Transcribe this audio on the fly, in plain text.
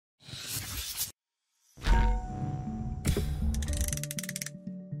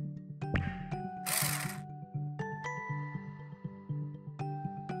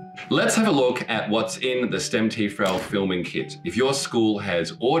Let's have a look at what's in the STEM TFL filming kit. If your school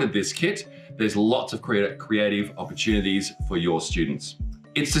has ordered this kit, there's lots of creative opportunities for your students.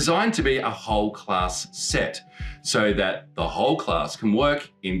 It's designed to be a whole class set so that the whole class can work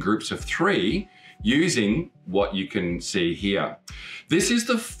in groups of 3 using what you can see here. This is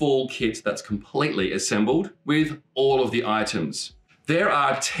the full kit that's completely assembled with all of the items. There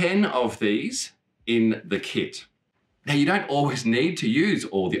are 10 of these in the kit. Now, you don't always need to use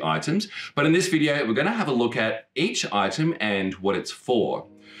all the items, but in this video, we're going to have a look at each item and what it's for.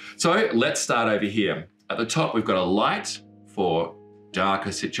 So let's start over here. At the top, we've got a light for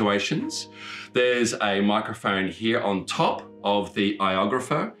darker situations. There's a microphone here on top of the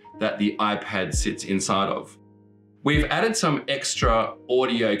iOgrapher that the iPad sits inside of. We've added some extra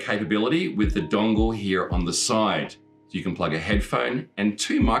audio capability with the dongle here on the side. So you can plug a headphone and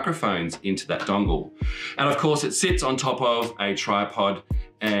 2 microphones into that dongle. And of course, it sits on top of a tripod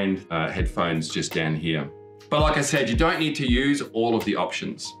and headphones just down here. But like I said, you don't need to use all of the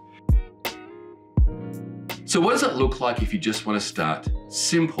options. So what does it look like if you just want to start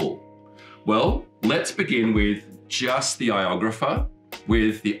simple? Well, let's begin with just the iOgrapher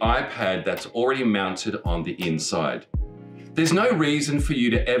with the iPad that's already mounted on the inside. There's no reason for you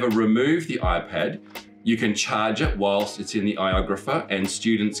to ever remove the iPad. You can charge it whilst it's in the iOgrapher, and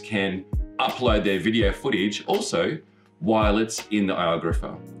students can upload their video footage also while it's in the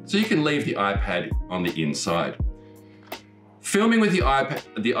iOgrapher. So you can leave the iPad on the inside. Filming with the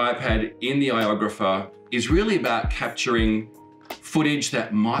iPad in the iOgrapher is really about capturing footage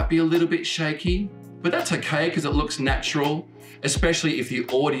that might be a little bit shaky, but that's okay because it looks natural, especially if the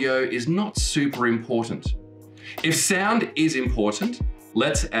audio is not super important. If sound is important,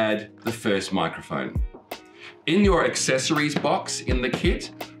 let's add the first microphone. In your accessories box in the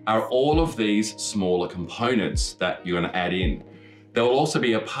kit are all of these smaller components that you're going to add in. There will also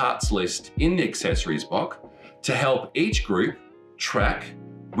be a parts list in the accessories box to help each group track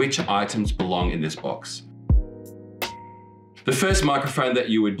which items belong in this box. The first microphone that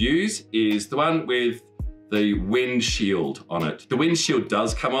you would use is the one with the windshield on it. The windshield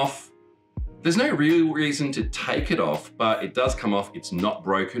does come off. There's no real reason to take it off, but it does come off. It's not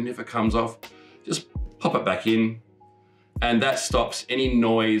broken if it comes off. Just pop it back in, and that stops any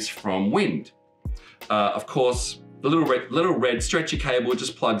noise from wind. Of course, the little red stretchy cable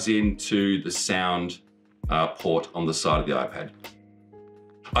just plugs into the sound port on the side of the iPad.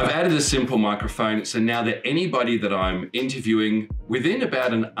 I've added a simple microphone, so now that anybody that I'm interviewing within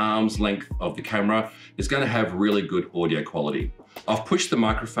about an arm's length of the camera is going to have really good audio quality. I've pushed the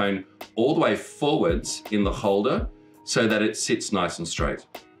microphone all the way forwards in the holder so that it sits nice and straight.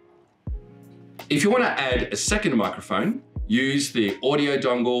 If you want to add a second microphone, use the audio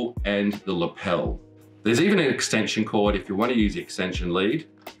dongle and the lapel. There's even an extension cord if you want to use the extension lead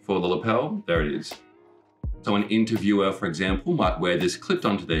for the lapel. There it is. So an interviewer, for example, might wear this clipped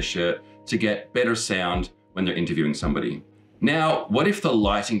onto their shirt to get better sound when they're interviewing somebody. Now, what if the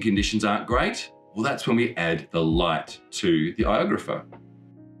lighting conditions aren't great? Well, that's when we add the light to the iOgrapher.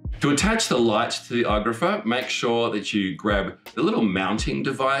 To attach the light to the iOgrapher, make sure that you grab the little mounting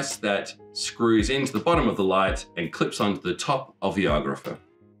device that screws into the bottom of the light and clips onto the top of the iOgrapher.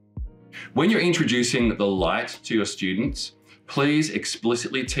 When you're introducing the light to your students, please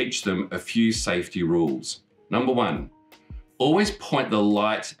explicitly teach them a few safety rules. Number 1, always point the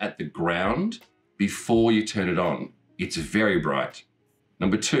light at the ground before you turn it on. It's very bright.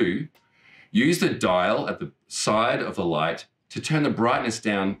 Number 2, use the dial at the side of the light to turn the brightness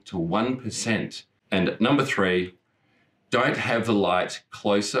down to 1%. And number 3, don't have the light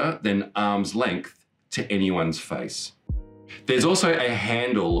closer than arm's length to anyone's face. There's also a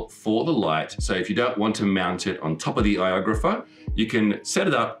handle for the light, so if you don't want to mount it on top of the iOgrapher, you can set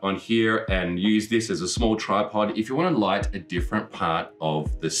it up on here and use this as a small tripod if you want to light a different part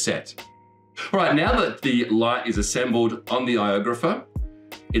of the set. All right, now that the light is assembled on the iOgrapher,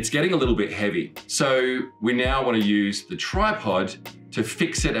 it's getting a little bit heavy. So we now want to use the tripod to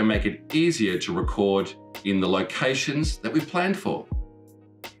fix it and make it easier to record in the locations that we planned for.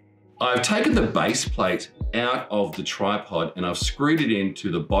 I've taken the base plate out of the tripod and I've screwed it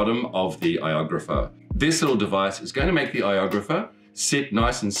into the bottom of the iOgrapher. This little device is going to make the iOgrapher sit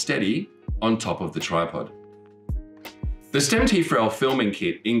nice and steady on top of the tripod. The STEM TFL filming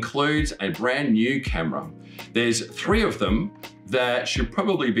kit includes a brand new camera. There's 3 of them that should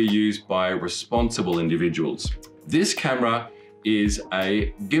probably be used by responsible individuals. This camera is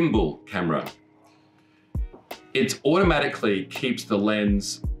a gimbal camera. It automatically keeps the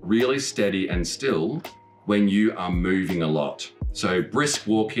lens really steady and still when you are moving a lot. So brisk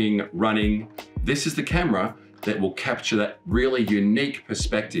walking, running, this is the camera that will capture that really unique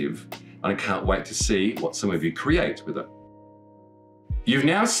perspective, and I can't wait to see what some of you create with it. You've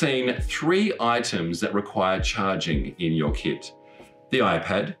now seen 3 items that require charging in your kit: the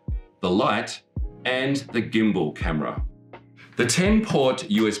iPad, the light, and the gimbal camera. The 10-port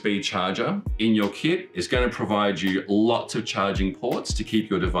USB charger in your kit is going to provide you lots of charging ports to keep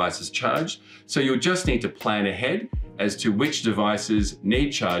your devices charged, so you'll just need to plan ahead as to which devices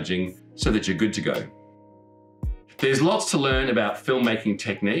need charging so that you're good to go. There's lots to learn about filmmaking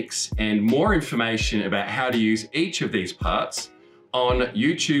techniques and more information about how to use each of these parts on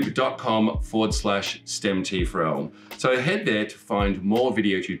youtube.com/STEMT4L. So head there to find more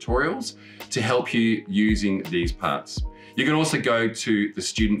video tutorials to help you using these parts. You can also go to the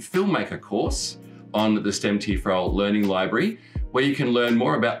Student Filmmaker Course on the STEMT4L Learning Library, where you can learn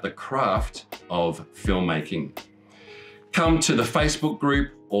more about the craft of filmmaking. Come to the Facebook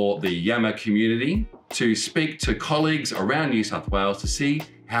group or the Yammer community to speak to colleagues around New South Wales to see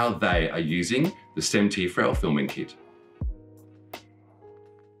how they are using the STEMT4L Filming Kit.